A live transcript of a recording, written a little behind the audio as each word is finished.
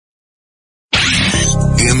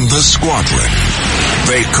the squadron.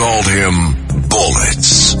 They called him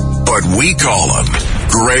Bullets, but we call him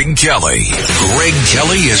Greg Kelly. Greg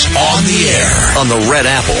Kelly is on the air on the Red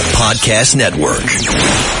Apple Podcast Network.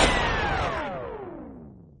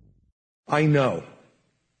 I know,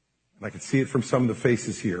 and I can see it from some of the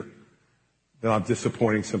faces here, that I'm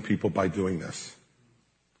disappointing some people by doing this.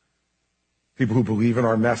 People who believe in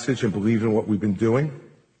our message and believe in what we've been doing.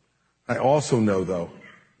 I also know, though,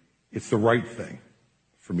 it's the right thing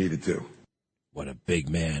for me to do. What a big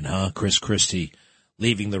man, huh? Chris Christie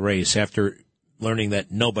leaving the race after learning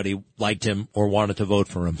that nobody liked him or wanted to vote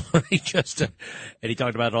for him. And he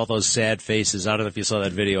talked about all those sad faces. I don't know if you saw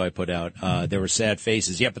that video I put out. There were sad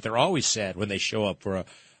faces. Yeah, but they're always sad when they show up for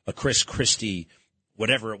a Chris Christie,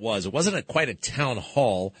 whatever it was. It wasn't quite a town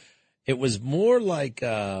hall. It was more like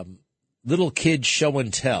little kid show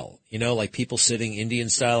and tell, like people sitting Indian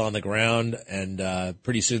style on the ground, and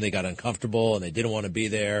pretty soon they got uncomfortable and they didn't want to be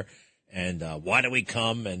there. And why do we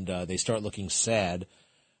come? And they start looking sad.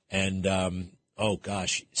 And oh,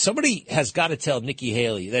 gosh, somebody has got to tell Nikki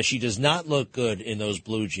Haley that she does not look good in those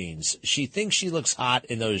blue jeans. She thinks she looks hot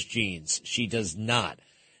in those jeans. She does not.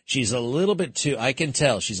 She's a little bit too, I can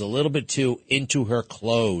tell, she's a little bit too into her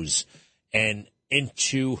clothes and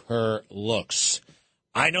into her looks.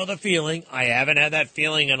 I know the feeling. I haven't had that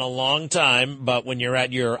feeling in a long time, but when you're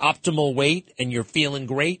at your optimal weight and you're feeling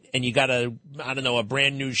great and you got a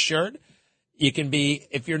brand new shirt, you can be,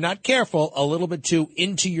 if you're not careful, a little bit too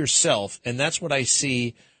into yourself. And that's what I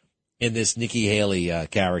see in this Nikki Haley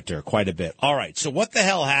character quite a bit. All right. So what the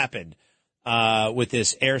hell happened with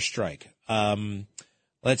this airstrike?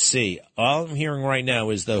 Let's see. All I'm hearing right now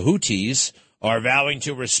is the Houthis are vowing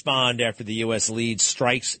to respond after the U.S. leads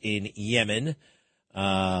strikes in Yemen.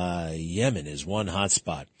 Yemen is one hot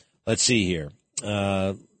spot. Let's see here.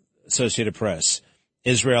 Associated Press.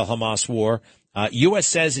 Israel-Hamas war. U.S.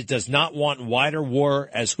 says it does not want wider war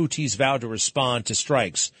as Houthis vow to respond to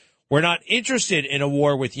strikes. We're not interested in a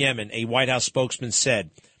war with Yemen, a White House spokesman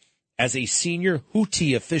said, as a senior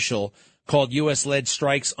Houthi official called U.S.-led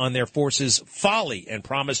strikes on their forces folly and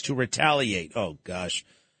promised to retaliate. Oh, gosh.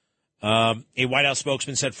 A White House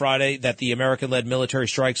spokesman said Friday that the American-led military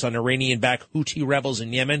strikes on Iranian-backed Houthi rebels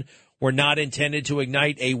in Yemen were not intended to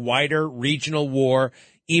ignite a wider regional war,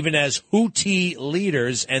 even as Houthi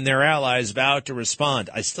leaders and their allies vowed to respond.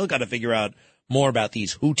 I still got to figure out more about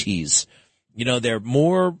these Houthis. They're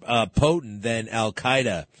more potent than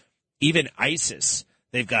Al-Qaeda, even ISIS.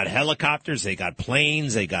 They've got helicopters, they got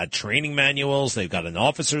planes, they got training manuals, they've got an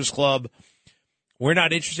officers club. We're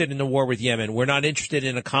not interested in a war with Yemen. We're not interested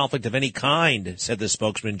in a conflict of any kind, said the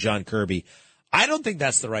spokesman, John Kirby. I don't think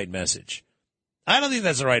that's the right message. I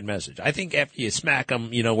think after you smack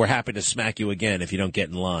them, we're happy to smack you again if you don't get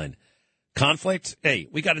in line. Conflict? Hey,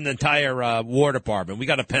 we got an entire War Department. We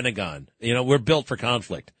got a Pentagon. We're built for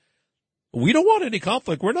conflict. We don't want any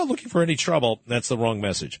conflict. We're not looking for any trouble. That's the wrong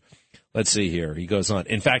message. Let's see here. He goes on.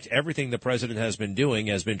 In fact, everything the president has been doing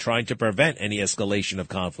has been trying to prevent any escalation of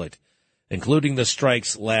conflict, including the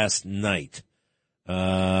strikes last night. The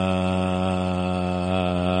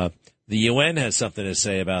UN has something to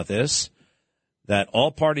say about this, that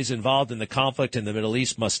all parties involved in the conflict in the Middle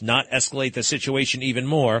East must not escalate the situation even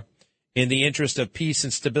more in the interest of peace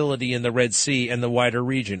and stability in the Red Sea and the wider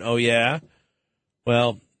region. Oh, yeah?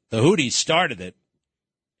 Well, the Houthis started it,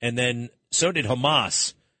 and then so did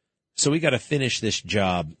Hamas. So we got to finish this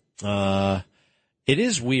job. It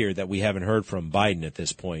is weird that we haven't heard from Biden at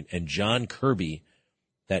this point, and John Kirby,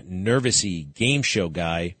 that nervousy game show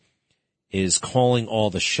guy, is calling all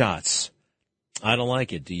the shots. I don't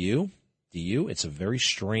like it. Do you? It's a very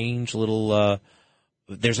strange little,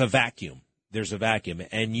 there's a vacuum.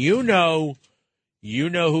 And you know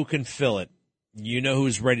who can fill it. You know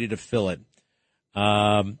who's ready to fill it.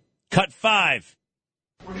 Cut 5.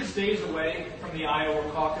 We're just days away from the Iowa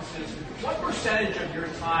caucuses. What percentage of your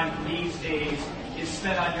time these days is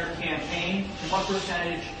spent on your campaign, and what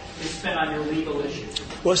percentage is spent on your legal issues?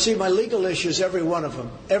 Well, see, my legal issues, every one of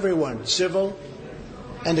them, everyone, civil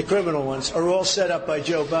and the criminal ones, are all set up by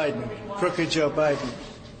Joe Biden, crooked Joe Biden.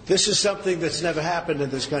 This is something that's never happened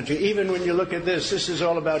in this country. Even when you look at this is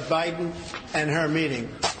all about Biden and her meeting.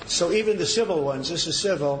 So even the civil ones, this is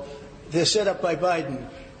civil, they're set up by Biden.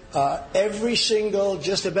 Every single,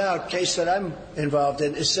 just about, case that I'm involved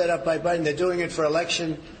in is set up by Biden. They're doing it for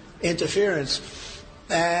election interference.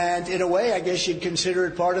 And in a way, I guess you'd consider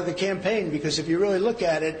it part of the campaign, because if you really look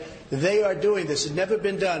at it, they are doing this. It's never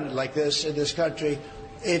been done like this in this country.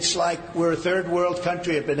 It's like we're a third world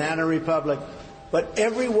country, a banana republic. But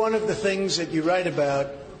every one of the things that you write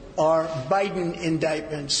about are Biden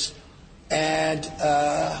indictments. And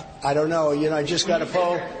I don't know. I just got a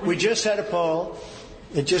poll. We just had a poll.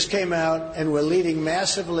 It just came out, and we're leading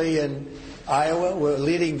massively in Iowa. We're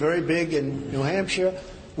leading very big in New Hampshire.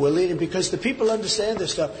 We're leading because the people understand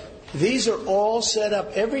this stuff. These are all set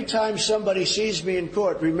up. Every time somebody sees me in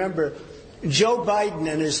court, remember, Joe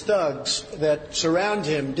Biden and his thugs that surround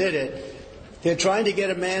him did it. They're trying to get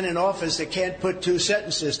a man in office that can't put two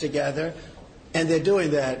sentences together, and they're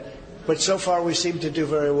doing that. But so far, we seem to do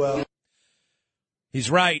very well. He's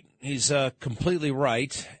right. He's completely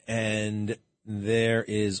right. And there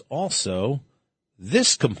is also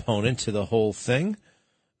this component to the whole thing.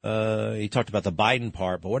 He talked about the Biden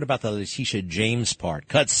part, but what about the Letitia James part?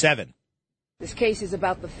 Cut 7. This case is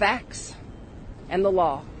about the facts and the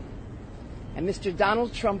law. And Mr.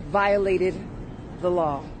 Donald Trump violated the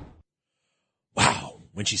law. Wow.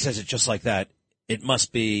 When she says it just like that, it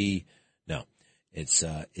must be, no, it's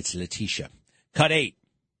Letitia. Cut 8.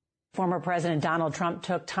 Former President Donald Trump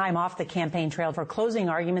took time off the campaign trail for closing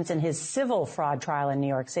arguments in his civil fraud trial in New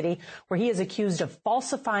York City, where he is accused of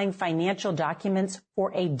falsifying financial documents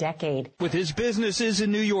for a decade. With his businesses in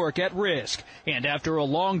New York at risk, and after a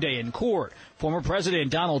long day in court, former President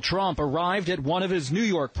Donald Trump arrived at one of his New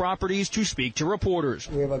York properties to speak to reporters.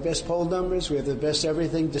 We have our best poll numbers. We have the best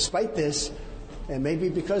everything despite this, and maybe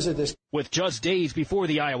because of this. With just days before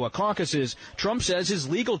the Iowa caucuses, Trump says his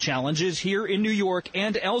legal challenges here in New York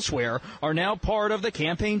and elsewhere are now part of the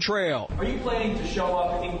campaign trail. Are you planning to show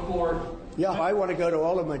up in court? Yeah, I want to go to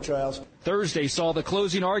all of my trials. Thursday saw the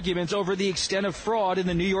closing arguments over the extent of fraud in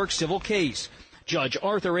the New York civil case. Judge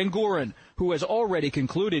Arthur Engoron, who has already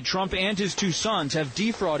concluded Trump and his two sons have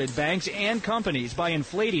defrauded banks and companies by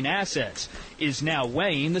inflating assets, is now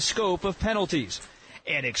weighing the scope of penalties.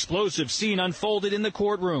 An explosive scene unfolded in the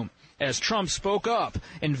courtroom as Trump spoke up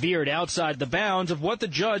and veered outside the bounds of what the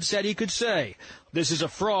judge said he could say. This is a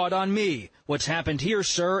fraud on me. What's happened here,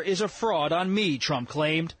 sir, is a fraud on me, Trump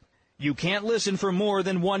claimed. You can't listen for more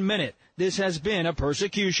than 1 minute. This has been a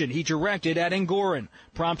persecution, he directed at Engoron,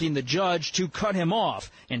 prompting the judge to cut him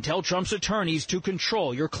off and tell Trump's attorneys to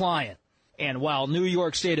control your client. And while New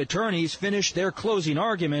York State attorneys finished their closing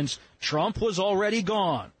arguments, Trump was already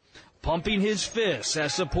gone, pumping his fists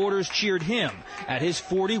as supporters cheered him at his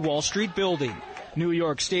 40 Wall Street building. New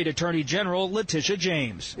York State Attorney General Letitia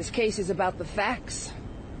James. This case is about the facts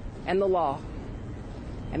and the law.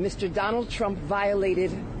 And Mr. Donald Trump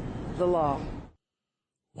violated the law.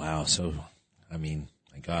 Wow. So, I mean,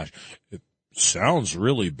 my gosh, it sounds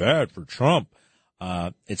really bad for Trump.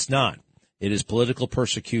 It's not. It is political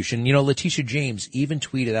persecution. You know, Letitia James even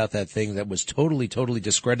tweeted out that thing that was totally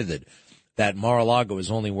discredited, that Mar-a-Lago is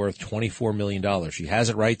only worth $24 million. She has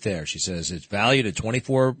it right there. She says it's valued at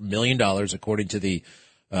 $24 million, according to the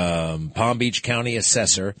Palm Beach County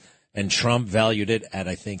assessor, and Trump valued it at,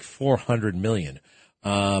 I think, $400 million.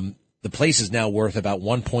 The place is now worth about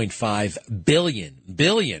 $1.5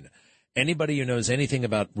 billion. Anybody who knows anything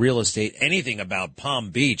about real estate, anything about Palm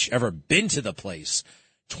Beach, ever been to the place,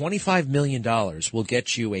 $25 million will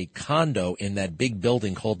get you a condo in that big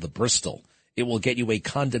building called the Bristol. It will get you a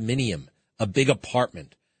condominium, a big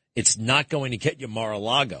apartment. It's not going to get you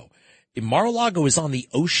Mar-a-Lago. Mar-a-Lago is on the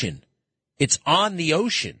ocean. It's on the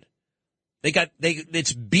ocean.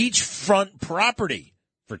 It's beachfront property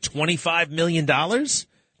for $25 million.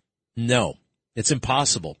 No, it's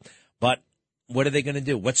impossible. But what are they going to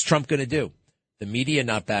do? What's Trump going to do? The media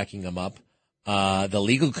not backing him up. The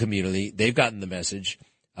legal community, they've gotten the message.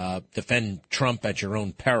 Defend Trump at your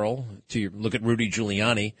own peril. Look at Rudy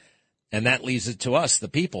Giuliani. And that leaves it to us, the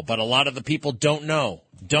people. But a lot of the people don't know,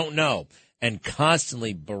 and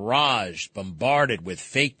constantly bombarded with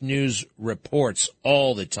fake news reports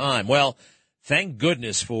all the time. Well, thank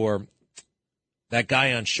goodness for that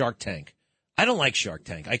guy on Shark Tank. I don't like Shark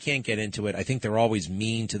Tank. I can't get into it. I think they're always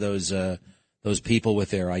mean to those people with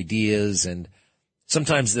their ideas. And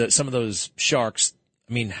sometimes some of those sharks,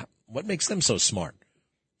 I mean, what makes them so smart?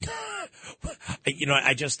 You know,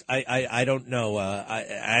 I don't know.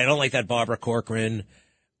 I don't like that Barbara Corcoran.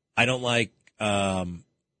 I don't like,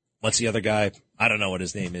 what's the other guy? I don't know what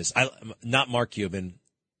his name is. Not Mark Cuban.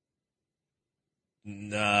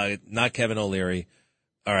 Not Kevin O'Leary.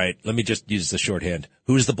 All right. Let me just use the shorthand.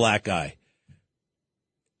 Who's the black guy?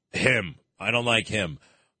 Him. I don't like him.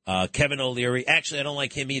 Kevin O'Leary. Actually, I don't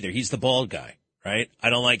like him either. He's the bald guy, right? I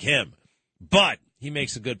don't like him. But he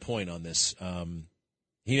makes a good point on this.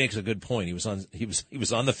 He makes a good point. He was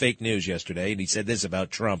on the fake news yesterday, and he said this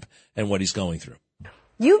about Trump and what he's going through.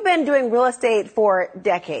 You've been doing real estate for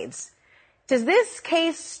decades. Does this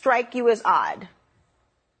case strike you as odd?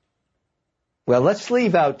 Well, let's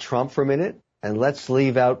leave out Trump for a minute. and let's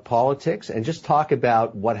leave out politics and just talk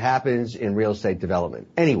about what happens in real estate development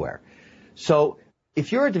anywhere. So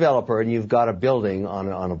if you're a developer and you've got a building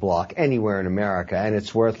on a block anywhere in America and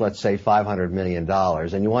it's worth, let's say, $500 million,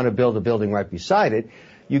 and you want to build a building right beside it,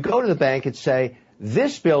 you go to the bank and say,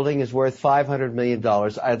 this building is worth $500 million.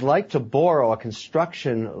 I'd like to borrow a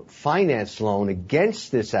construction finance loan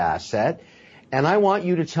against this asset, and I want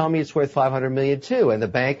you to tell me it's worth $500 million too. And the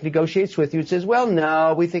bank negotiates with you and says, well,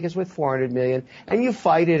 no, we think it's worth $400 million. And you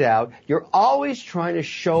fight it out. You're always trying to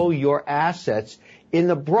show your assets in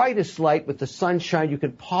the brightest light with the sunshine you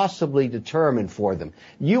could possibly determine for them.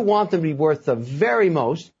 You want them to be worth the very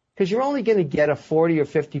most, because you're only going to get a 40 or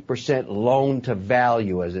 50% loan to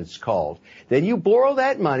value, as it's called. Then you borrow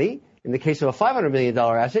that money. In the case of a $500 million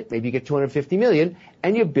asset, maybe you get $250 million,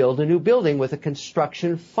 and you build a new building with a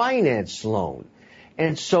construction finance loan.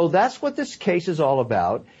 And so that's what this case is all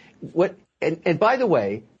about. And by the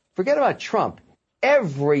way, forget about Trump.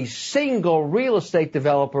 Every single real estate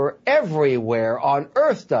developer everywhere on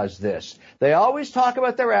earth does this. They always talk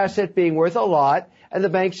about their asset being worth a lot, and the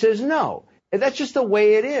bank says no. And that's just the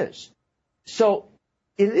way it is. So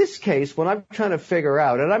in this case, when I'm trying to figure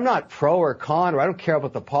out, and I'm not pro or con, or I don't care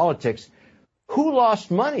about the politics, who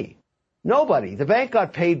lost money? Nobody. The bank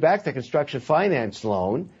got paid back the construction finance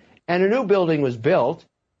loan, and a new building was built.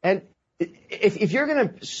 And if you're going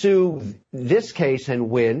to sue this case and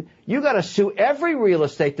win, you got to sue every real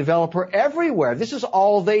estate developer everywhere. This is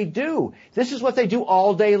all they do. This is what they do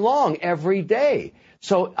all day long, every day.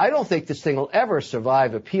 So I don't think this thing will ever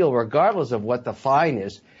survive appeal, regardless of what the fine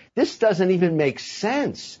is. This doesn't even make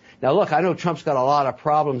sense. Now, look, I know Trump's got a lot of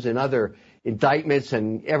problems in other indictments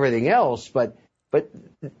and everything else, but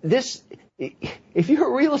this, if you're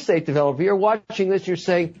a real estate developer, you're watching this, you're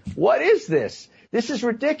saying, what is this? This is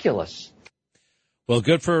ridiculous. Well,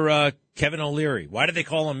 good for Kevin O'Leary. Why do they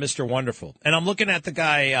call him Mr. Wonderful? And I'm looking at the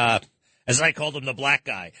guy, as I called him, the black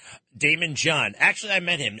guy, Damon John. Actually, I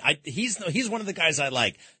met him. He's one of the guys I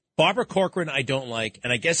like. Barbara Corcoran I don't like,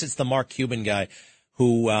 and I guess it's the Mark Cuban guy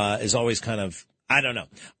who is always kind of, I don't know.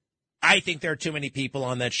 I think there are too many people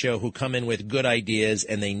on that show who come in with good ideas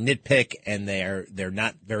and they nitpick, and they're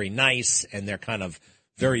not very nice, and they're kind of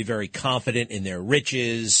very, very confident in their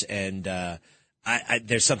riches. And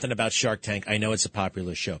there's something about Shark Tank. I know it's a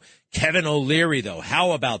popular show. Kevin O'Leary, though,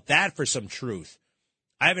 how about that for some truth?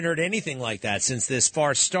 I haven't heard anything like that since this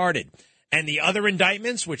farce started. And the other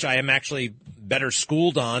indictments, which I am actually better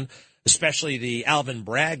schooled on, especially the Alvin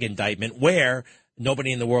Bragg indictment, where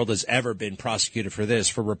nobody in the world has ever been prosecuted for this,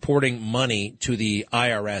 for reporting money to the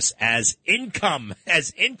IRS as income.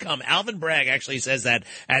 As income. Alvin Bragg actually says that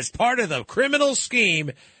as part of the criminal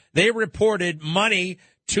scheme, they reported money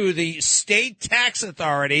to the state tax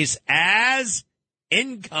authorities as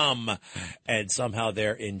income. And somehow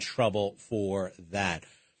they're in trouble for that.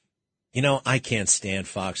 You know, I can't stand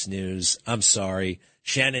Fox News. I'm sorry.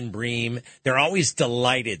 Shannon Bream, they're always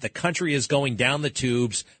delighted. The country is going down the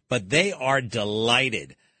tubes, but they are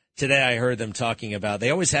delighted. Today I heard them talking about, they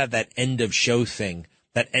always have that end of show thing,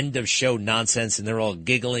 that end of show nonsense, and they're all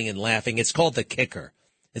giggling and laughing. It's called The Kicker.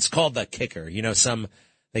 It's called The Kicker. You know,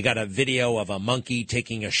 they got a video of a monkey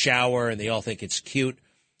taking a shower, and they all think it's cute.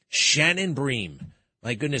 Shannon Bream,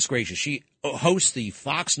 my goodness gracious, she hosts the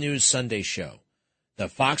Fox News Sunday show.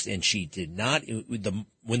 And she did not,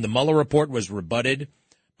 when the Mueller report was rebutted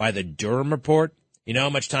by the Durham report, you know how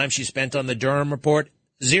much time she spent on the Durham report?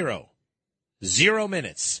 0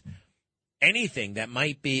 minutes. Anything that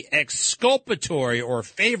might be exculpatory or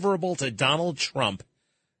favorable to Donald Trump,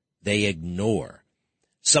 they ignore.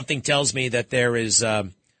 Something tells me that there is a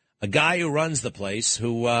guy who runs the place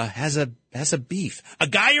who has a beef. A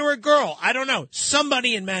guy or a girl, I don't know.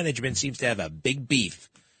 Somebody in management seems to have a big beef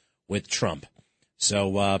with Trump.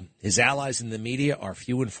 So his allies in the media are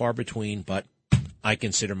few and far between, but I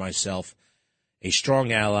consider myself a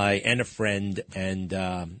strong ally and a friend, and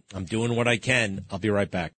I'm doing what I can. I'll be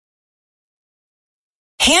right back.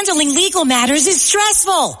 Handling legal matters is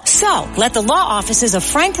stressful. So, let the law offices of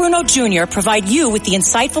Frank Bruno Jr. provide you with the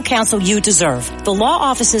insightful counsel you deserve. The law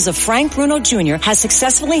offices of Frank Bruno Jr. has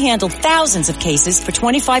successfully handled thousands of cases for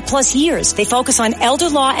 25 plus years. They focus on elder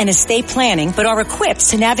law and estate planning, but are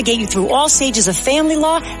equipped to navigate you through all stages of family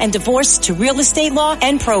law and divorce to real estate law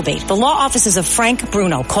and probate. The law offices of Frank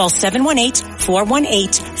Bruno. Call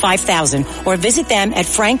 718-418-5000 or visit them at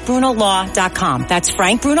frankbrunolaw.com. That's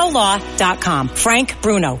frankbrunolaw.com. Frank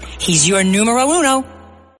Bruno. He's your numero uno.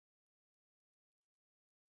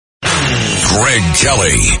 Greg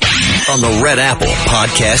Kelly on the Red Apple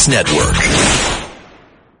Podcast Network.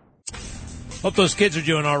 Hope those kids are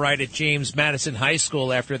doing all right at James Madison High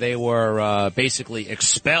School after they were basically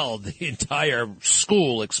expelled, the entire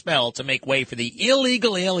school expelled to make way for the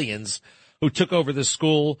illegal aliens who took over the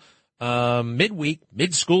school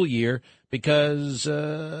mid-school year because,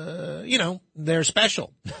 they're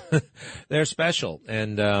special. They're special.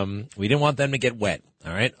 And we didn't want them to get wet,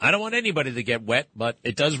 all right? I don't want anybody to get wet, but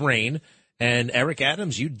it does rain. And Eric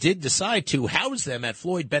Adams, you did decide to house them at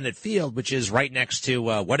Floyd Bennett Field, which is right next to,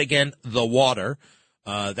 the water.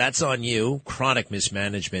 That's on you, chronic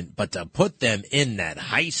mismanagement. But to put them in that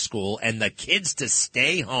high school and the kids to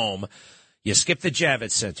stay home, you skipped the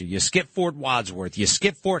Javits Center, you skipped Fort Wadsworth, you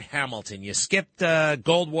skipped Fort Hamilton, you skipped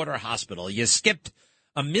Goldwater Hospital, you skipped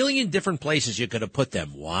a million different places you could have put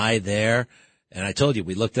them. Why there? And I told you,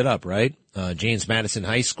 we looked it up, right? James Madison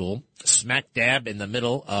High School, smack dab in the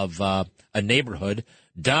middle of a neighborhood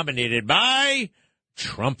dominated by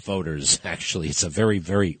Trump voters. Actually, it's a very,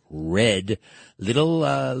 very red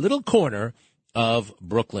little corner of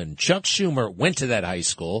Brooklyn. Chuck Schumer went to that high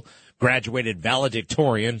school, graduated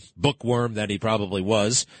valedictorian, bookworm that he probably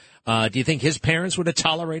was. Do you think his parents would have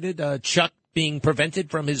tolerated Chuck being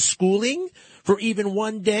prevented from his schooling for even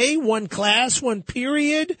one day, one class, one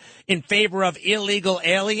period in favor of illegal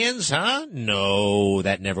aliens, huh? No,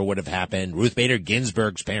 that never would have happened. Ruth Bader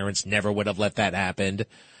Ginsburg's parents never would have let that happen.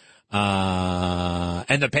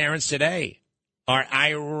 And the parents today are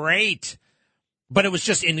irate. But it was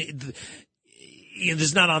just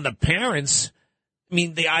it's not on the parents. I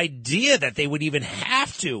mean, the idea that they would even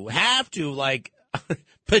have to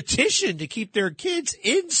petition to keep their kids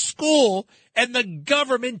in school and the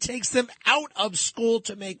government takes them out of school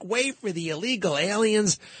to make way for the illegal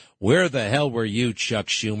aliens. Where the hell were you, Chuck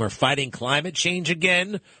Schumer? Fighting climate change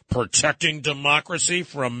again? Protecting democracy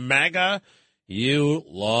from MAGA? You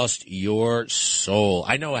lost your soul.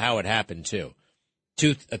 I know how it happened, too.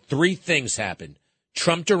 Three things happened.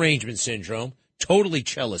 Trump derangement syndrome, totally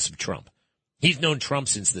jealous of Trump. He's known Trump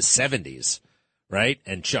since the 70s, right?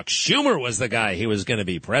 And Chuck Schumer was the guy who was going to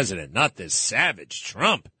be president, not this savage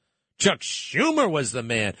Trump. Chuck Schumer was the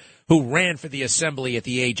man who ran for the assembly at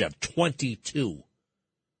the age of 22.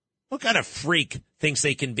 What kind of freak thinks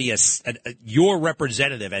they can be your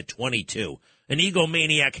representative at 22? An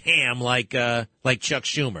egomaniac ham like Chuck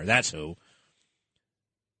Schumer. That's who.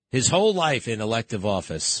 His whole life in elective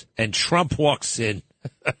office, and Trump walks in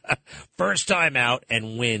first time out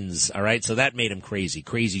and wins. All right, so that made him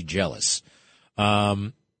crazy jealous.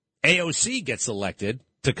 AOC gets elected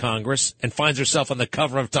to Congress and finds herself on the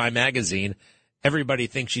cover of Time magazine. Everybody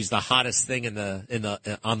thinks she's the hottest thing on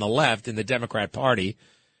the left in the Democrat Party.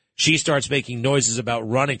 She starts making noises about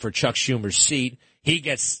running for Chuck Schumer's seat. He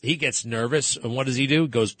gets nervous, and what does he do?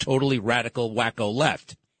 Goes totally radical wacko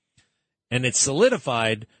left. And it's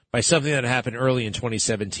solidified by something that happened early in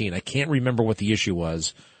 2017. I can't remember what the issue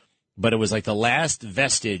was, but it was like the last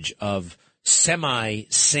vestige of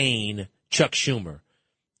semi-sane Chuck Schumer.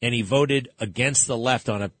 And he voted against the left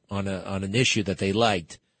on an issue that they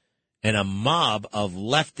liked. And a mob of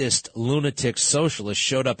leftist lunatic socialists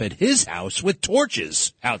showed up at his house with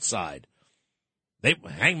torches outside. They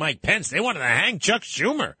hang Mike Pence. They wanted to hang Chuck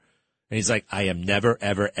Schumer. And he's like, I am never,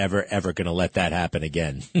 ever, ever, ever going to let that happen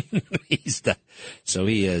again. So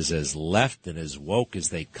he is as left and as woke as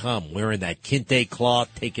they come, wearing that kente cloth,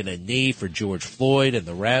 taking a knee for George Floyd and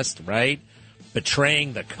the rest, right?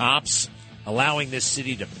 Betraying the cops, allowing this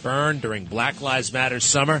city to burn during Black Lives Matter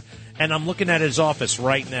summer. And I'm looking at his office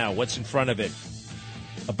right now. What's in front of it?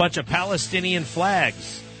 A bunch of Palestinian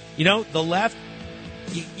flags. You know, the left,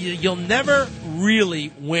 you'll never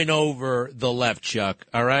really win over the left, Chuck,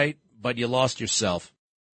 all right? But you lost yourself.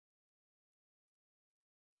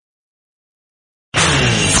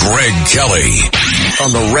 Greg Kelly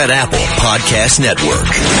on the Red Apple Podcast Network.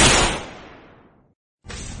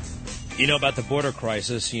 You know about the border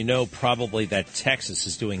crisis. You know probably that Texas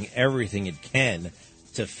is doing everything it can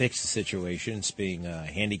to fix the situation. It's being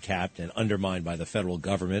handicapped and undermined by the federal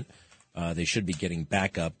government. They should be getting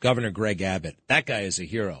back up. Governor Greg Abbott, that guy is a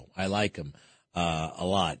hero. I like him a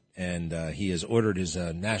lot. And he has ordered his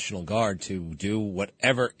National Guard to do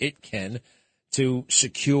whatever it can to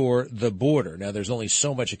secure the border. Now, there's only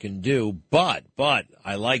so much it can do, but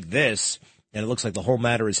I like this, and it looks like the whole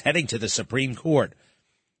matter is heading to the Supreme Court.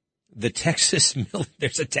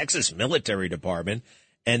 There's a Texas military department,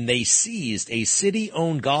 and they seized a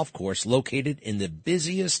city-owned golf course located in the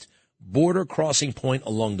busiest border crossing point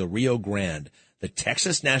along the Rio Grande. The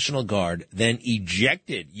Texas National Guard then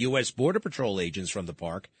ejected U.S. Border Patrol agents from the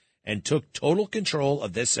park and took total control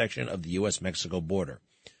of this section of the U.S.-Mexico border.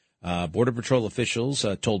 Border Patrol officials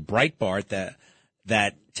told Breitbart that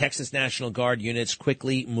that Texas National Guard units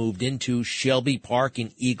quickly moved into Shelby Park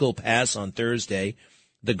in Eagle Pass on Thursday.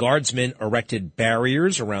 The guardsmen erected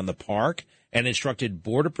barriers around the park and instructed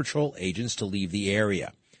Border Patrol agents to leave the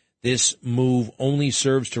area. This move only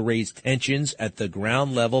serves to raise tensions at the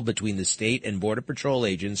ground level between the state and Border Patrol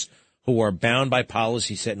agents who are bound by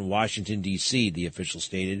policy set in Washington, D.C., the official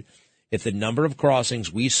stated. If the number of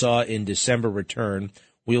crossings we saw in December return,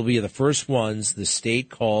 we'll be the first ones the state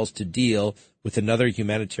calls to deal with another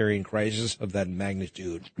humanitarian crisis of that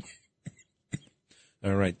magnitude.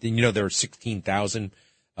 All right. Then, there are 16,000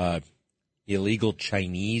 illegal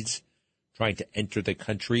Chinese trying to enter the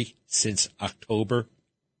country since October.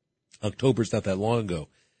 October's not that long ago.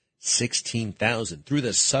 16,000 through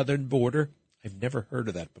the southern border. I've never heard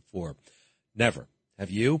of that before. Never.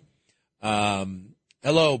 Have you?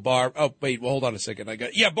 Hello, Barb. Oh, wait. Well, hold on a second.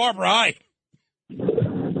 Barbara, hi.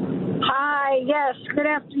 Hi. Yes. Good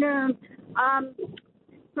afternoon.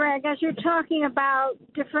 Greg, as you're talking about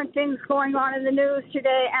different things going on in the news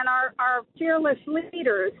today and our fearless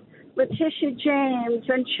leaders, Letitia James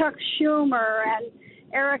and Chuck Schumer and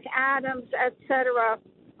Eric Adams, etc.,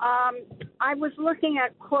 I was looking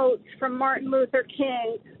at quotes from Martin Luther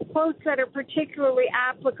King, quotes that are particularly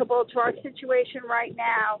applicable to our situation right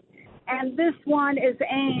now. And this one is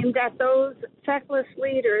aimed at those feckless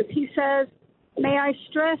leaders. He says, "May I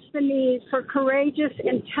stress the need for courageous,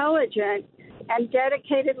 intelligent, and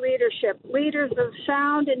dedicated leadership, leaders of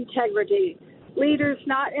sound integrity, leaders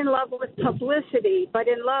not in love with publicity, but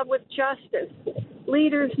in love with justice,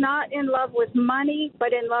 leaders not in love with money,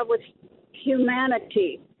 but in love with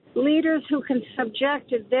humanity, leaders who can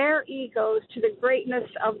subject their egos to the greatness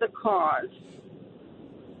of the cause."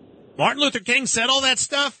 Martin Luther King said all that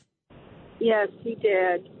stuff? Yes, he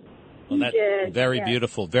did. Well, that's very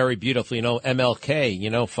beautiful, very beautiful.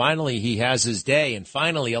 MLK, finally he has his day, and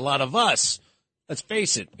finally a lot of us, let's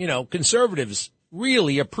face it, conservatives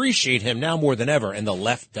really appreciate him now more than ever, and the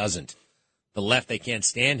left doesn't. The left, they can't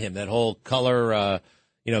stand him. That whole color,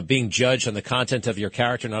 being judged on the content of your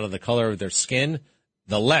character, not on the color of their skin.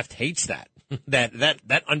 The left hates that.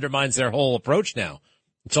 That undermines their whole approach now.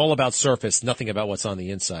 It's all about surface, nothing about what's on the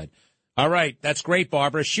inside. All right, that's great,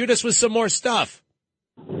 Barbara. Shoot us with some more stuff.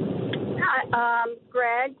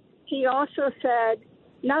 Greg, he also said,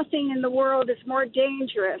 "Nothing in the world is more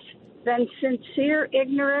dangerous than sincere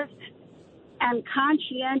ignorance and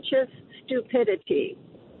conscientious stupidity."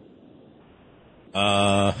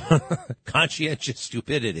 Conscientious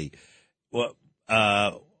stupidity. What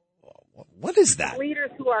is that?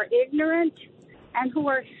 Leaders who are ignorant and who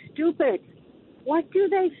are stupid. What do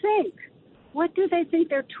they think? What do they think?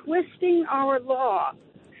 They're twisting our law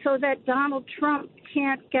so that Donald Trump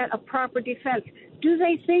can't get a proper defense. Do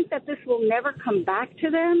they think that this will never come back to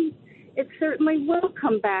them? It certainly will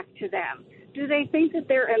come back to them. Do they think that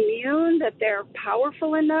they're immune, that they're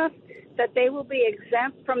powerful enough, that they will be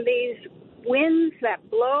exempt from these winds that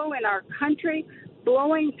blow in our country,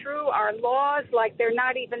 blowing through our laws like they're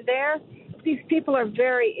not even there? These people are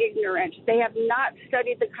very ignorant. They have not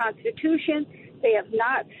studied the Constitution. They have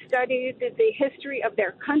not studied the history of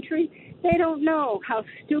their country. They don't know how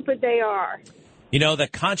stupid they are. The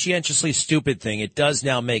conscientiously stupid thing, it does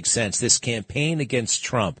now make sense. This campaign against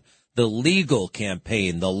Trump, the legal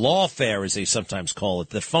campaign, the lawfare, as they sometimes call it,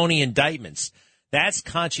 the phony indictments, that's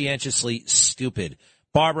conscientiously stupid.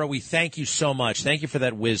 Barbara, we thank you so much. Thank you for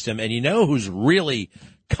that wisdom. And you know who's really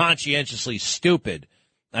conscientiously stupid?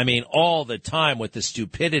 I mean, all the time with the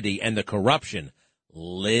stupidity and the corruption.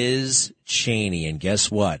 Liz Cheney. And guess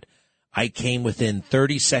what? I came within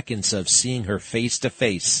 30 seconds of seeing her face to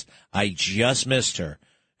face. I just missed her.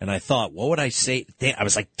 And I thought, what would I say? I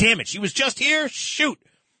was like, damn it, she was just here? Shoot.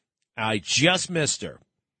 I just missed her.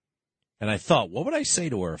 And I thought, what would I say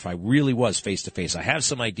to her if I really was face to face? I have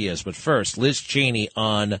some ideas. But first, Liz Cheney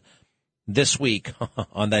on this week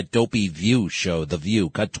on that dopey View show, The View,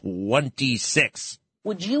 cut 26.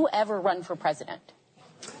 Would you ever run for president?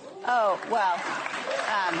 Oh, well,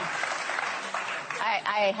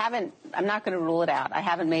 I haven't. I'm not going to rule it out. I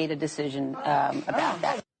haven't made a decision about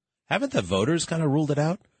that. Haven't the voters kind of ruled it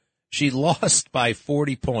out? She lost by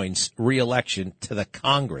 40 points re-election to the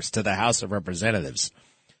Congress, to the House of Representatives.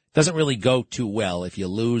 Doesn't really go too well if you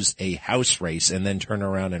lose a House race and then turn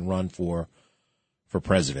around and run for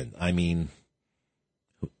president. I mean,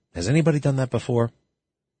 has anybody done that before?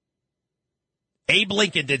 Abe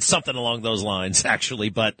Lincoln did something along those lines, actually,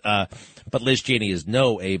 but Liz Cheney is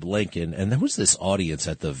no Abe Lincoln. And there was this audience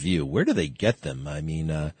at The View. Where do they get them? I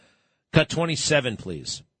mean, cut 27,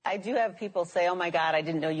 please. I do have people say, "Oh my God, I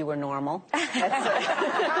didn't know you were normal."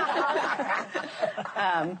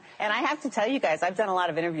 And I have to tell you guys, I've done a lot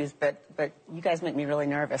of interviews, but you guys make me really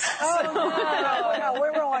nervous. No,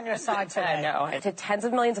 we're all on your side today. No. To tens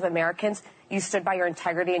of millions of Americans, you stood by your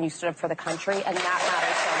integrity and you stood up for the country, and that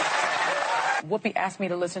matters so much. Whoopi asked me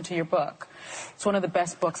to listen to your book. It's one of the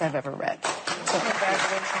best books I've ever read. So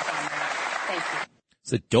congratulations on that. Thank you.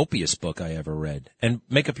 It's the dopiest book I ever read. And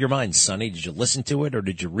make up your mind, Sonny. Did you listen to it or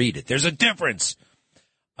did you read it? There's a difference.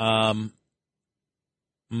 What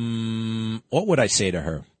would I say to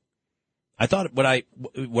her? I thought, would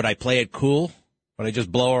I play it cool? Would I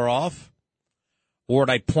just blow her off? Or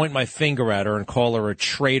would I point my finger at her and call her a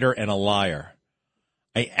traitor and a liar?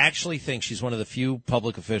 I actually think she's one of the few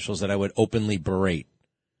public officials that I would openly berate.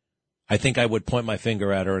 I think I would point my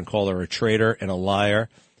finger at her and call her a traitor and a liar,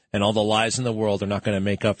 and all the lies in the world are not going to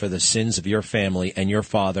make up for the sins of your family and your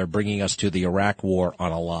father bringing us to the Iraq war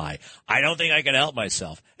on a lie. I don't think I can help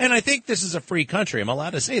myself. And I think this is a free country. I'm allowed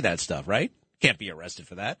to say that stuff, right? Can't be arrested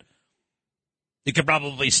for that. You could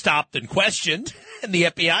probably stopped and questioned, and the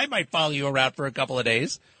FBI might follow you around for a couple of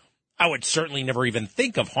days. I would certainly never even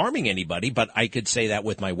think of harming anybody, but I could say that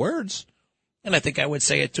with my words. And I think I would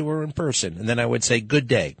say it to her in person. And then I would say, good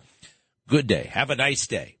day. Good day. Have a nice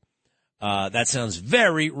day. That sounds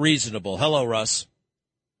very reasonable. Hello, Russ.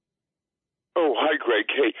 Oh, hi, Greg.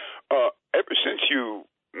 Hey, ever since you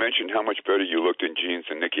mentioned how much better you looked in jeans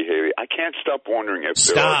than Nikki Haley, I can't stop wondering if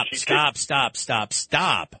Stop.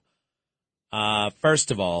 First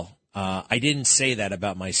of all, I didn't say that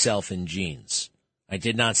about myself in jeans. I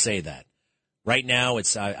did not say that. Right now,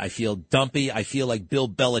 I feel dumpy. I feel like Bill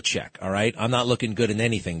Belichick, all right? I'm not looking good in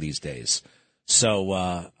anything these days. So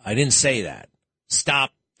I didn't say that.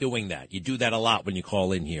 Stop doing that. You do that a lot when you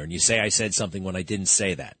call in here, and you say I said something when I didn't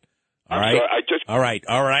say that. All right? All right.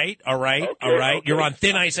 Okay. You're on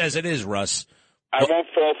thin ice as it is, Russ. I won't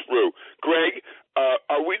fall through. Greg,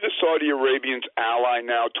 are we the Saudi Arabians' ally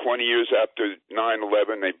now, 20 years after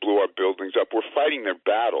 9/11? They blew our buildings up. We're fighting their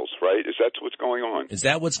battles, right? Is that what's going on? Is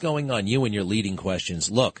that what's going on? You and your leading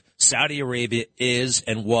questions. Look, Saudi Arabia is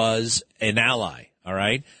and was an ally, all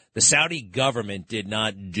right? The Saudi government did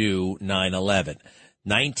not do 9/11.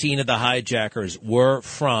 19 of the hijackers were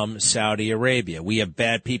from Saudi Arabia. We have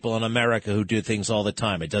bad people in America who do things all the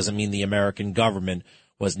time. It doesn't mean the American government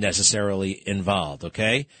was necessarily involved,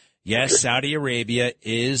 okay? Yes, Saudi Arabia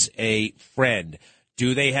is a friend.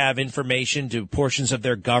 Do they have information to portions of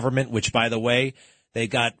their government, which, by the way, they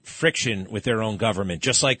got friction with their own government,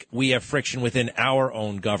 just like we have friction within our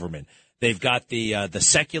own government. They've got the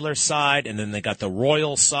secular side, and then they got the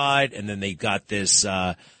royal side, and then they got this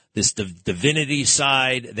divinity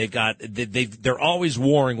side. They're always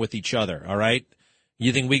warring with each other. All right.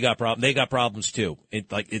 You think we got problems? They got problems too.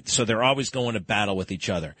 So they're always going to battle with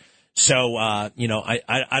each other. So, I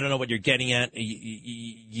don't know what you're getting at.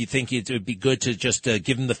 You think it would be good to just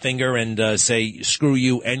give them the finger and say, screw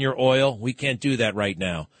you and your oil? We can't do that right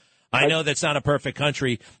now. I know that's not a perfect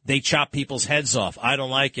country. They chop people's heads off. I don't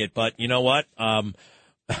like it, but you know what? I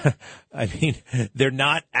mean, they're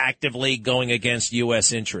not actively going against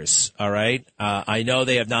U.S. interests, all right? I know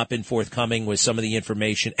they have not been forthcoming with some of the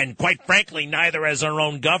information, and quite frankly, neither has our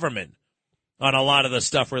own government on a lot of the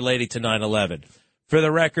stuff related to 9/11. For the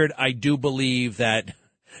record, I do believe that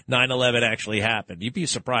 9/11 actually happened. You'd be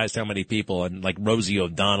surprised how many people, and like Rosie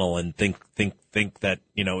O'Donnell, and think that,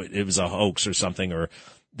 it was a hoax or something, or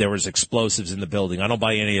there was explosives in the building. I don't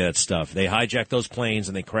buy any of that stuff. They hijacked those planes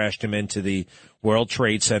and they crashed them into the World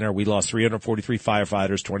Trade Center. We lost 343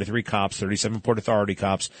 firefighters, 23 cops, 37 Port Authority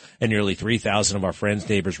cops, and nearly 3,000 of our friends,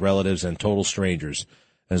 neighbors, relatives, and total strangers.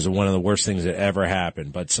 It was one of the worst things that ever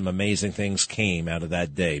happened. But some amazing things came out of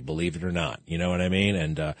that day, believe it or not. You know what I mean?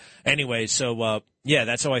 And anyway, so,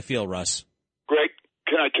 that's how I feel, Russ. Greg,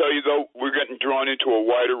 can I tell you, though, we're getting drawn into a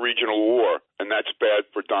wider regional war, and that's bad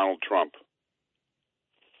for Donald Trump.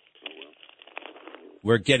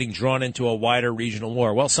 We're getting drawn into a wider regional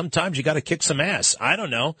war. Well, sometimes you got to kick some ass. I don't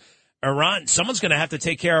know. Iran, someone's going to have to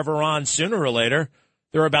take care of Iran sooner or later.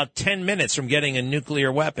 They're about 10 minutes from getting a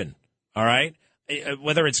nuclear weapon. All right?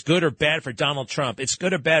 Whether it's good or bad for Donald Trump, it's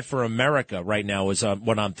good or bad for America right now is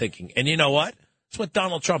what I'm thinking. And you know what? It's what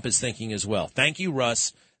Donald Trump is thinking as well. Thank you,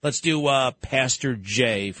 Russ. Let's do Pastor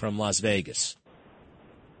Jay from Las Vegas.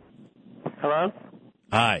 Hello?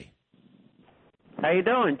 Hi. How you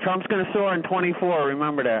doing? Trump's going to soar in 24.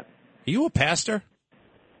 Remember that. Are you a pastor?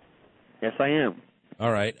 Yes, I am.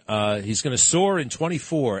 All right. He's going to soar in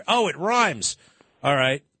 24. Oh, it rhymes. All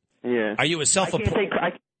right. Yeah. Are you a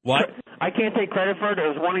self-appointed? What? I can't take credit for it. It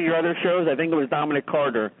was one of your other shows. I think it was Dominic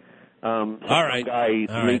Carter. All right.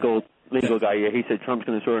 Legal guy. Yeah, he said Trump's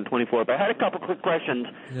going to soar in 24. But I had a couple quick questions.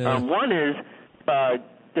 Yeah. One is,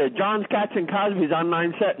 John Katzenkoski's on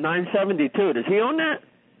 972. Does he own that?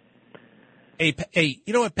 Hey,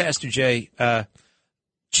 you know what, Pastor Jay?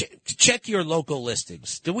 Check your local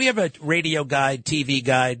listings. Do we have a radio guide, TV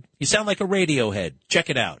guide? You sound like a radio head. Check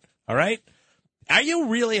it out. All right? Are you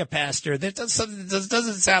really a pastor? That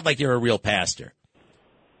doesn't sound like you're a real pastor.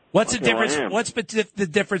 What's the difference? What's the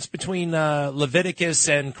difference between Leviticus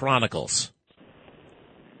and Chronicles?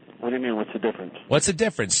 What do you mean? What's the difference? What's the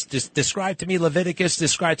difference? Just describe to me Leviticus.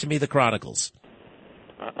 Describe to me the Chronicles.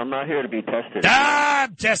 I'm not here to be tested.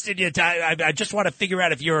 I'm testing you. I just want to figure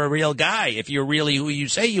out if you're a real guy, if you're really who you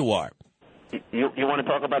say you are. You want to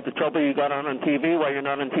talk about the trouble you got on TV while you're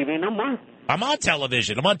not on TV no more? I'm on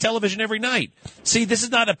television. I'm on television every night. See, this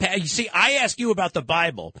is not you see, I ask you about the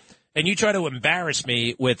Bible, and you try to embarrass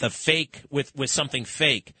me with a fake, with something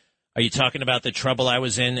fake. Are you talking about the trouble I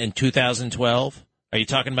was in 2012? Are you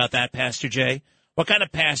talking about that, Pastor Jay? What kind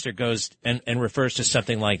of pastor goes and refers to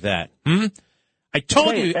something like that? I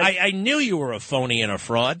told you, I knew you were a phony and a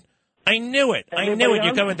fraud. I knew it. I knew it.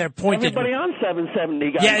 You're going there pointing. Everybody on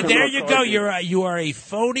 770 got Yeah, there you go. You are a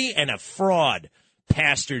phony and a fraud,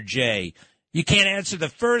 Pastor Jay. You can't answer the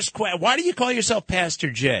first question. Why do you call yourself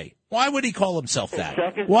Pastor Jay? Why would he call himself that?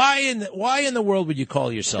 Why in the world would you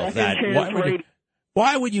call yourself that?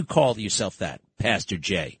 Why would you call yourself that, Pastor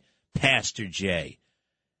Jay? Pastor Jay.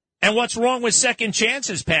 And what's wrong with second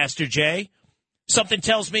chances, Pastor Jay? Something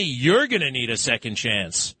tells me you're going to need a second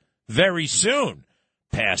chance very soon,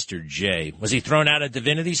 Pastor Jay. Was he thrown out of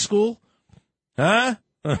divinity school? Huh?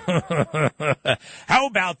 How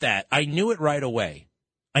about that? I knew it right away.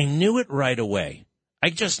 I knew it right away. I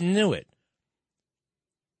just knew it.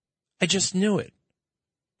 I just knew it.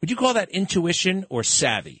 Would you call that intuition or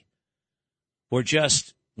savvy? Or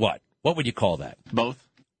just what? What would you call that? Both.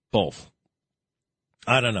 Both.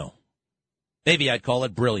 I don't know. Maybe I'd call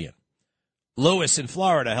it brilliant. Lewis in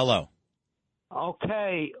Florida, hello.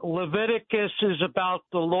 Okay, Leviticus is about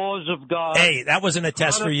the laws of God. Hey, that wasn't a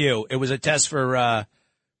test for you. It was a test for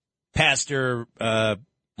Pastor,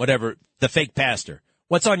 whatever, the fake pastor.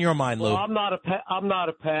 What's on your mind, Lou? Well, I'm not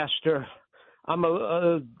a pastor.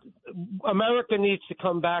 America needs to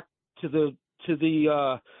come back to the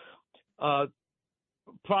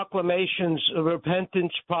proclamations,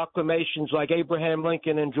 repentance proclamations like Abraham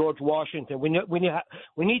Lincoln and George Washington. We need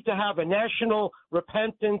to have a national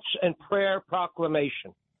repentance and prayer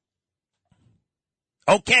proclamation.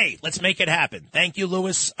 Okay, let's make it happen. Thank you,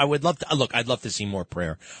 Lewis. I would love to look. I'd love to see more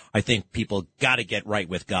prayer. I think people got to get right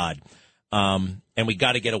with God, and we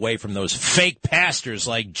got to get away from those fake pastors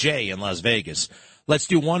like Jay in Las Vegas. Let's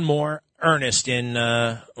do one more. Ernest in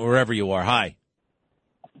wherever you are. Hi.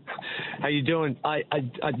 How you doing?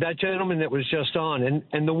 That gentleman that was just on,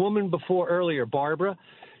 and the woman before earlier, Barbara,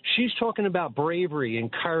 she's talking about bravery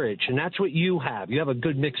and courage, and that's what you have. You have a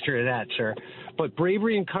good mixture of that, sir. But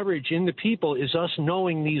bravery and courage in the people is us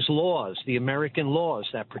knowing these laws, the American laws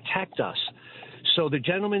that protect us. So the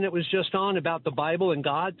gentleman that was just on about the Bible and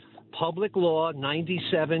God, Public Law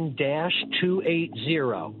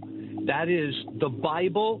 97-280. That is, the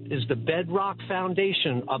Bible is the bedrock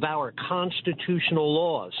foundation of our constitutional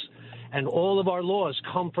laws. And all of our laws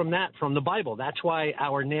come from the Bible. That's why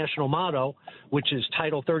our national motto, which is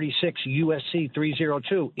Title 36 USC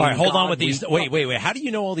 302. All right, hold on with these. Wait. How do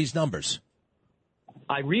you know all these numbers?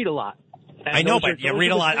 I read a lot. I know, but you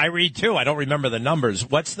read a lot. I read too. I don't remember the numbers.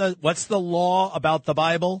 What's the law about the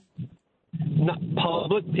Bible?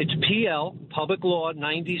 It's PL, Public Law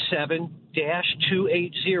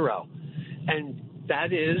 97-280. And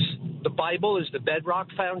that is, the Bible is the bedrock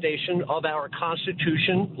foundation of our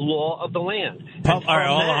Constitution, law of the land. All right,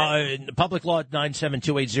 hold on. Public Law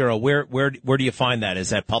 97280. Where do you find that? Is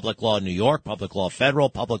that Public Law New York, Public Law Federal,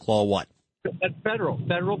 Public Law what? That's federal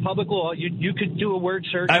public law. You could do a word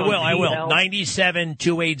search. I will.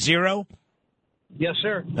 97280. Yes,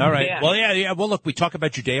 sir. All right. Yeah. Well, yeah. Well, look, we talk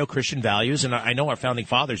about Judeo-Christian values, and I know our founding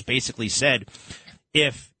fathers basically said,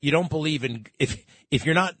 if you don't believe in, if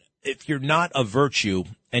you're not a virtue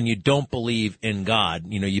and you don't believe in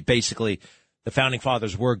God, you basically, the founding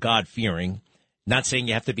fathers were God-fearing. Not saying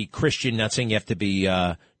you have to be Christian, not saying you have to be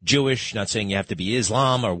Jewish, not saying you have to be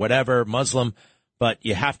Islam or whatever, Muslim, but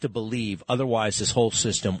you have to believe. Otherwise, this whole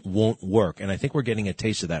system won't work. And I think we're getting a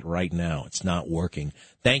taste of that right now. It's not working.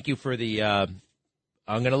 Thank you for the, I'm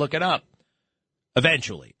going to look it up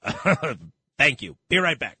eventually. Thank you. Be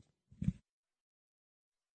right back.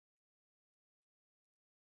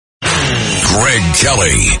 Greg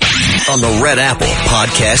Kelly on the Red Apple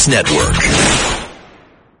Podcast Network.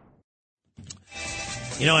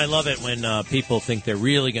 You know, I love it when people think they're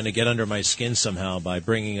really going to get under my skin somehow by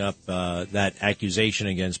bringing up that accusation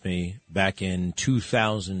against me back in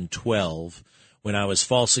 2012 when I was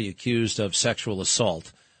falsely accused of sexual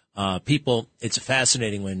assault. People, it's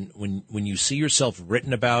fascinating when you see yourself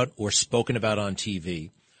written about or spoken about on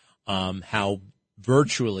TV, how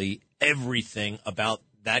virtually everything about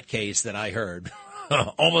that case that I heard,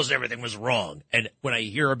 almost everything was wrong. And when I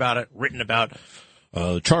hear about it, written about,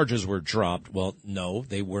 charges were dropped. Well, no,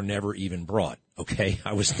 they were never even brought. Okay.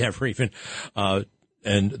 I was never even,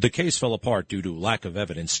 and the case fell apart due to lack of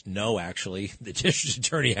evidence. No, actually, the district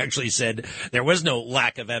attorney actually said there was no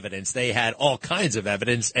lack of evidence. They had all kinds of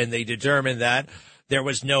evidence, and they determined that there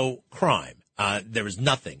was no crime. There was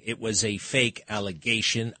nothing. It was a fake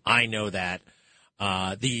allegation. I know that.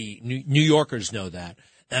 The New Yorkers know that.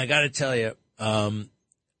 And I got to tell you,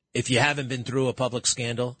 if you haven't been through a public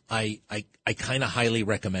scandal, I kind of highly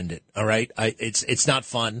recommend it. All right. It's not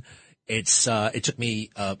fun. It took me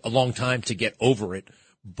a long time to get over it,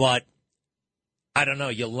 but I don't know.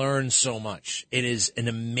 You learn so much. It is an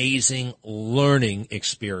amazing learning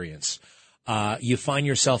experience. You find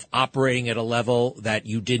yourself operating at a level that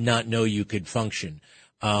you did not know you could function.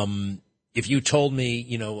 If you told me,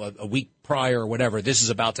 you know, a week prior or whatever, this is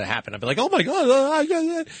about to happen, I'd be like, oh my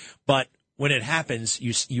God. But when it happens,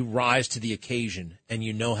 you rise to the occasion and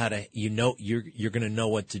you know how to, you're going to know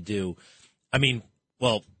what to do. I mean,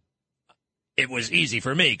 well, it was easy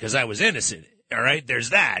for me because I was innocent. All right.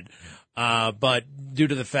 There's that. But due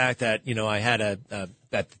to the fact that, you know, I had at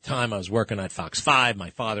the time I was working at Fox 5, my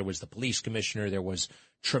father was the police commissioner. There was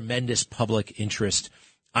tremendous public interest.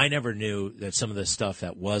 I never knew that some of the stuff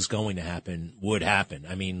that was going to happen would happen.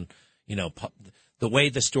 I mean, you know, the way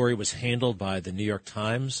the story was handled by the New York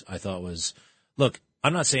Times, I thought was, look,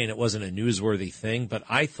 I'm not saying it wasn't a newsworthy thing, but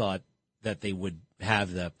I thought that they would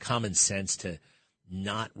have the common sense to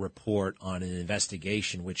not report on an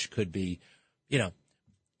investigation, which could be, you know,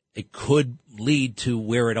 it could lead to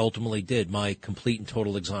where it ultimately did, my complete and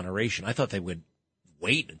total exoneration. I thought they would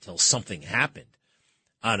wait until something happened.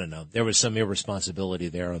 I don't know. There was some irresponsibility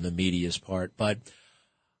there on the media's part, but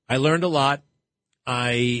I learned a lot.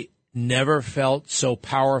 I never felt so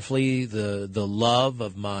powerfully the love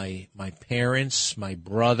of my parents, my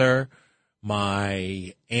brother,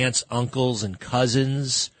 my aunts, uncles, and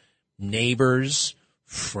cousins, neighbors,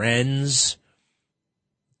 friends,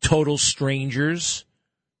 total strangers,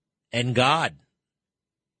 and God.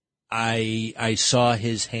 I saw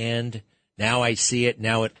his hand. Now I see it.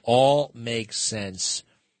 Now it all makes sense.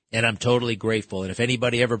 And I'm totally grateful. And if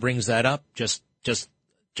anybody ever brings that up, just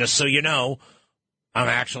so you know, I'm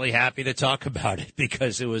actually happy to talk about it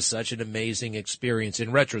because it was such an amazing experience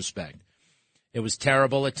in retrospect. It was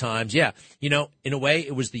terrible at times. Yeah, you know, in a way,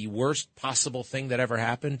 it was the worst possible thing that ever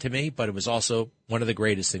happened to me, but it was also one of the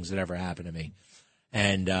greatest things that ever happened to me.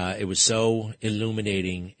 And it was so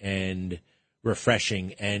illuminating and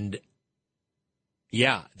refreshing. And,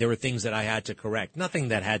 yeah, there were things that I had to correct. Nothing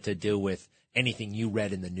that had to do with anything you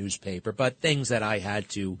read in the newspaper, but things that I had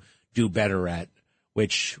to do better at,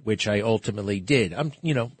 which I ultimately did.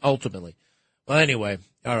 Ultimately. Well, anyway,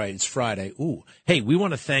 all right, it's Friday. Ooh, hey, we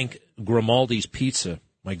want to thank Grimaldi's Pizza.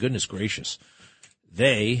 My goodness gracious.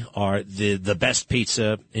 They are the best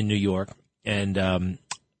pizza in New York, and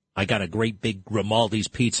I got a great big Grimaldi's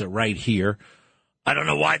Pizza right here. I don't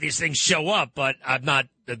know why these things show up, but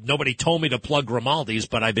nobody told me to plug Grimaldi's,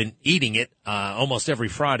 but I've been eating it almost every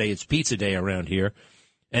Friday. It's pizza day around here.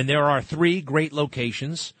 And there are 3 great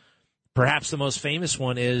locations. Perhaps the most famous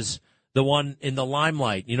one is the one in the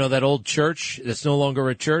Limelight. You know that old church that's no longer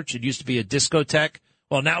a church? It used to be a discotheque.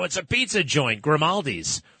 Well, now it's a pizza joint,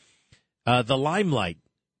 Grimaldi's. The Limelight,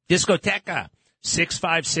 Discoteca,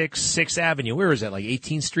 656 6th Avenue. Where is that, like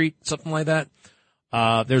 18th Street, something like that?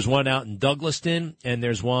 There's one out in Douglaston, and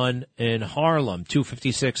there's one in Harlem,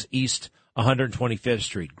 256 East 125th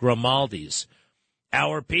Street. Grimaldi's.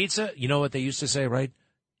 Our pizza, you know what they used to say, right?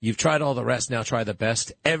 You've tried all the rest, now try the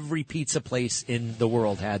best. Every pizza place in the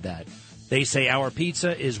world had that. They say our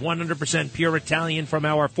pizza is 100% pure Italian from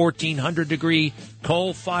our 1,400-degree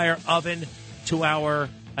coal-fire oven to our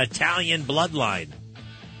Italian bloodline.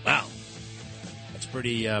 Wow. That's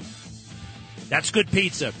pretty, that's good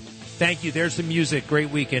pizza. Thank you. There's the music. Great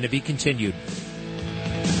weekend. To be continued.